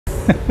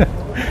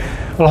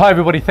Well, hi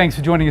everybody, thanks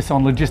for joining us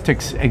on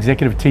Logistics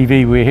Executive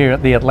TV. We're here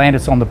at the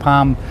Atlantis on the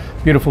Palm,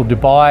 beautiful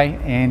Dubai,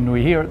 and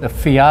we're here at the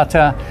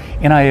FIATA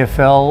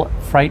NAFL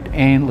Freight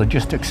and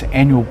Logistics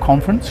Annual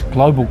Conference,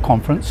 Global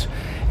Conference,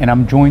 and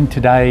I'm joined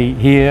today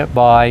here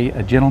by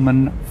a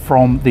gentleman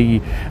from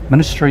the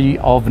Ministry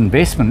of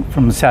Investment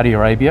from Saudi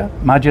Arabia,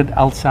 Majed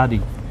Al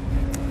Saadi.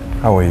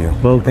 How are you?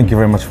 Well, thank you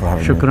very much for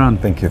having Shukran.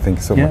 me. Thank you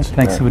so much.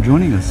 Thanks for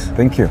joining us.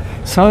 Thank you.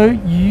 So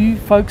you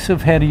folks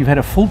you've had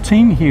a full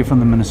team here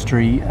from the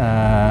Ministry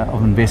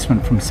of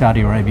Investment from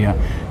Saudi Arabia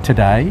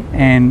today,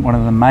 and one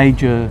of the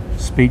major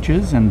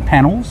speeches and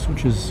panels,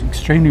 which is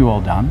extremely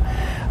well done.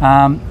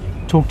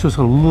 Talk to us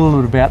a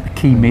little bit about the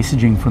key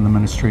messaging from the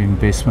Ministry of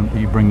Investment that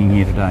you're bringing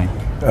here today.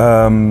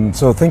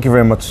 So thank you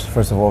very much,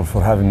 first of all,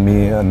 for having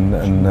me,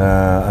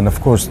 and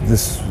of course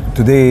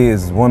today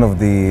is one of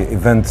the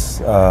events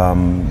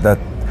that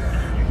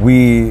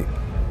we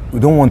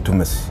don't want to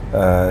miss.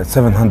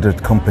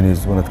 700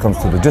 companies when it comes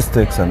to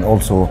logistics, and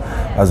also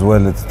as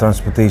well as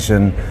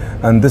transportation,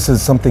 and this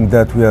is something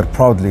that we are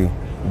proudly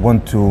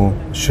want to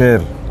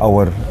share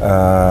our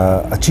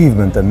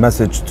achievement and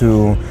message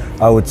to,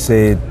 I would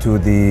say, to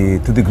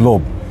the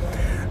globe.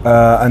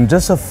 And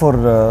just for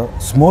a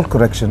small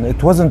correction,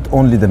 it wasn't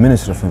only the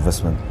Ministry of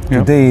Investment.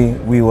 Yep. Today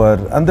we were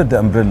under the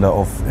umbrella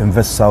of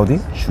Invest Saudi,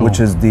 sure, which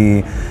is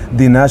the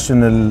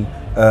national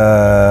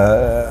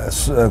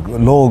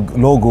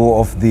logo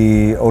of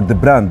the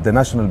brand, the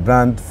national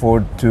brand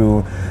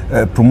to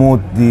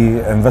promote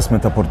the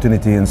investment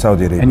opportunity in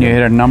Saudi Arabia. And you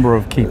had a number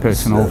of key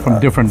personnel from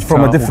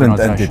different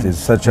entities,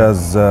 such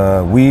as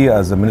we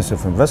as the Ministry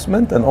of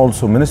Investment, and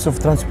also Ministry of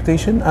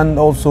Transportation, and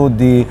also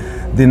the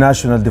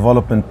National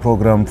Development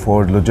Program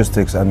for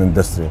Logistics and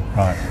Industry.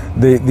 Right.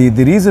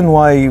 The reason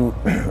why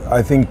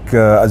I think,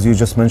 as you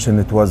just mentioned,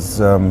 it was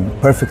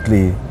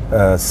perfectly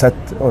set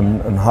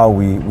on how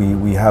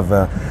we have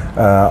a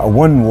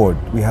one word,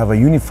 we have a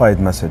unified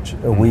message.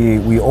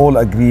 We all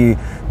agree,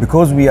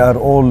 because we are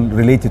all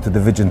related to the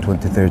Vision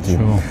 2030.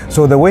 Sure.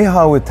 So the way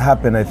how it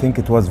happened, I think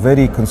it was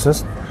very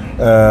consistent.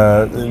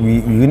 We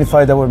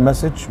unified our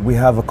message. We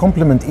have a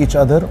complement each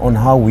other on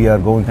how we are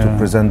going to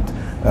present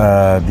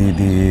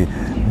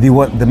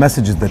the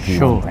messages that we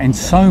want. And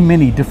so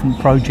many different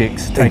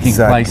projects taking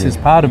place as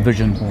part of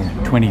Vision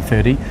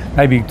 2030.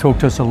 Maybe talk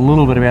to us a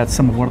little bit about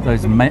some of what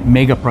those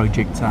mega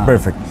projects are.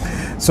 Perfect.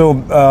 So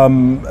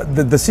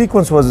the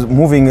sequence was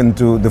moving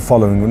into the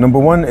following. Number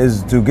one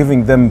is to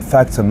giving them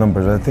facts and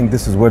numbers. I think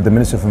this is where the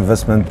Ministry of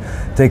Investment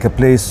take a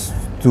place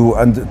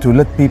to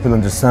let people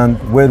understand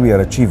where we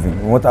are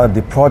achieving, what are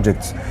the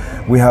projects.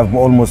 We have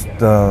almost,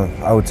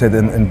 I would say,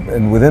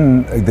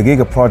 within the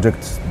Giga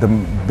projects, the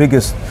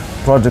biggest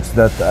projects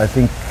that I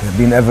think have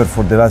been ever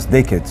for the last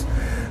decades.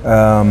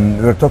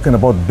 We're talking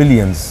about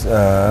billions,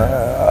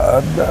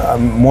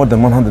 more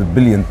than 100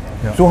 billion,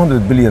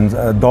 $200 billion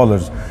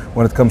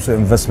when it comes to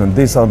investment.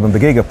 These are on the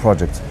Giga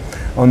projects.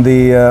 On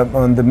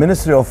the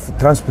Ministry of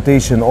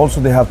Transportation, also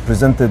they have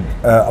presented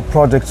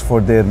projects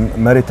for their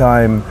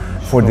maritime,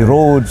 for the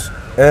roads,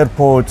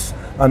 airports,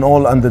 and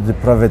all under the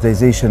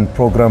privatization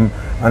program.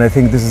 And I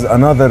think this is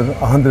another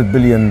 100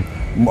 billion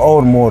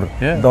or more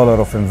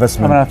dollar of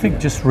investment. I mean, I think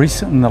just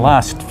recent, in the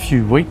last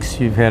few weeks,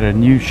 you've had a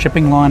new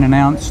shipping line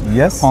announced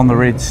on the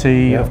Red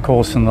Sea. Of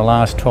course, in the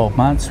last 12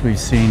 months, we've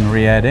seen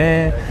Riyadh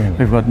Air.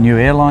 We've got new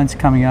airlines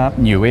coming up,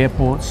 new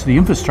airports. The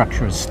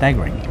infrastructure is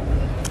staggering.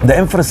 The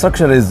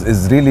infrastructure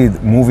is really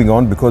moving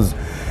on, because,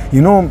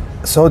 you know,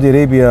 Saudi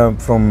Arabia,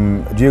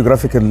 from a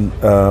geographical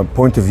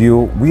point of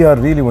view, we are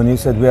really, when you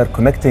said we are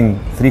connecting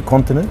 3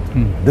 continents,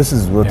 this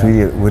is what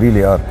we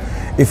really are.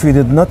 If we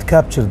did not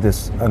capture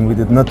this, and we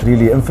did not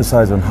really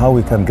emphasize on how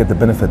we can get the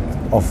benefit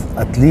of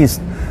at least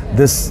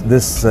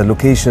this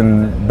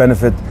location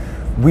benefit,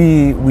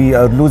 we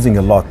are losing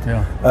a lot.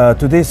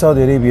 Today,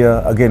 Saudi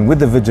Arabia, again, with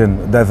the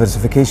vision,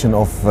 diversification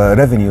of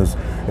revenues,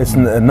 it's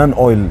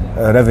non-oil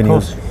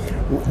revenues.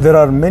 There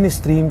are many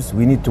streams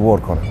we need to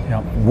work on.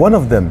 One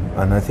of them,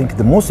 and I think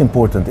the most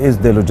important, is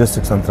the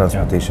logistics and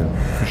transportation.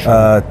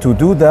 To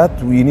do that,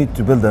 we need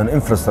to build an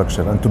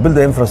infrastructure, and to build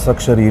the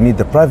infrastructure, you need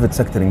the private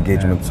sector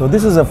engagement. So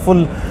this is a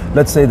full,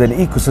 let's say, the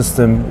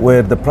ecosystem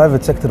where the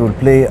private sector will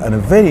play a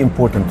very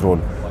important role.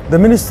 The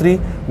ministry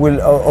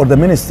will, or the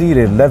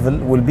ministerial level,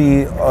 will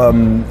be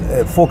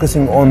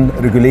focusing on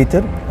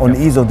regulator, on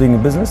ease of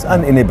doing business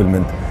and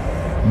enablement.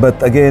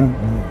 But again,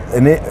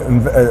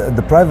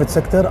 the private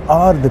sector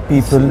are the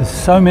people.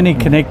 So many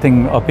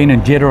connecting. I've been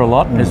in Jeddah a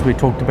lot, as we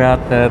talked about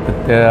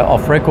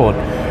off record.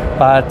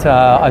 But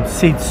I've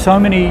seen so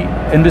many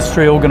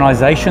industry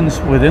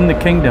organisations within the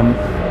kingdom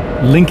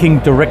linking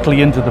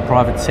directly into the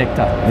private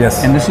sector.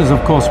 Yes. And this is,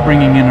 of course,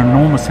 bringing in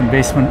enormous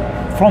investment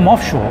from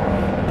offshore,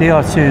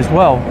 DRC as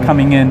well,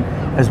 coming in,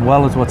 as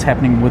well as what's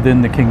happening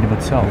within the kingdom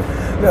itself.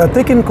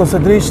 Take in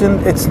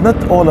consideration, it's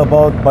not all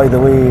about, by the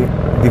way,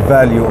 the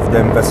value of the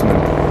investment.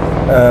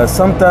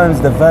 Sometimes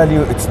the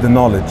value, it's the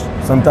knowledge.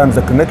 Sometimes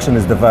the connection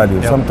is the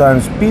value.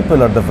 Sometimes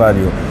people are the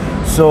value.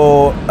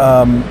 So,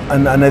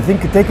 and I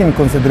think taking in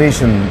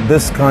consideration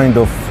this kind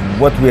of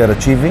what we are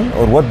achieving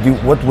or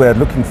what we are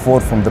looking for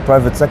from the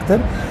private sector,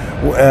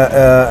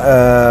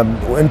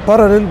 in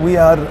parallel we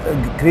are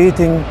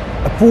creating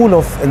a pool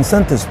of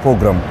incentives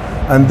program.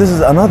 And this is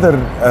another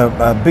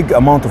big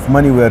amount of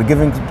money we are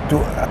giving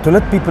to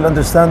let people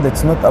understand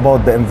it's not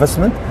about the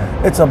investment,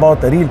 it's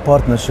about a real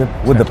partnership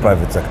with the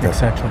private sector.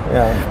 Exactly.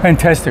 Yeah.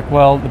 Fantastic.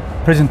 Well, the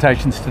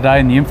presentations today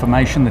and the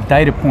information, the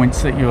data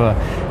points that you're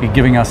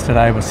giving us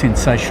today were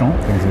sensational.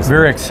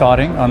 Very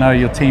exciting. I know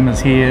your team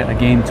is here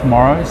again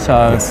tomorrow.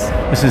 So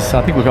this is,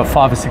 I think we've got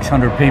 500 or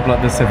 600 people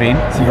at this event.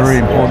 It's a very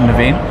important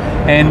event.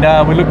 And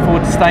we look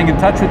forward to staying in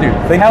touch with you.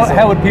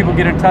 How would people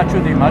get in touch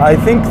with you, Majed? I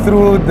think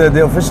through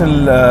the official,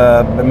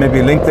 maybe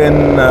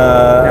LinkedIn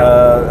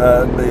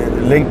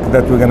the link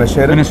that we're going to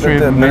share. Ministry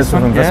of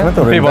Investment.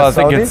 Or people, I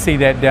think, can see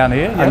that down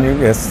here. And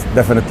yes,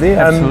 definitely.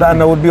 And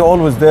I will be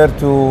always there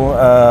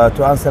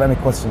to answer any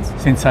questions.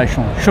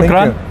 Sensational.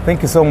 Shukran.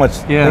 Thank you so much.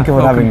 Yeah, thank you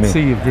for having me.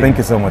 See you. Thank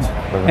you so much.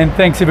 And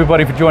thanks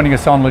everybody for joining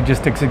us on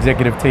Logistics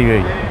Executive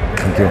TV.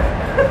 Thank you.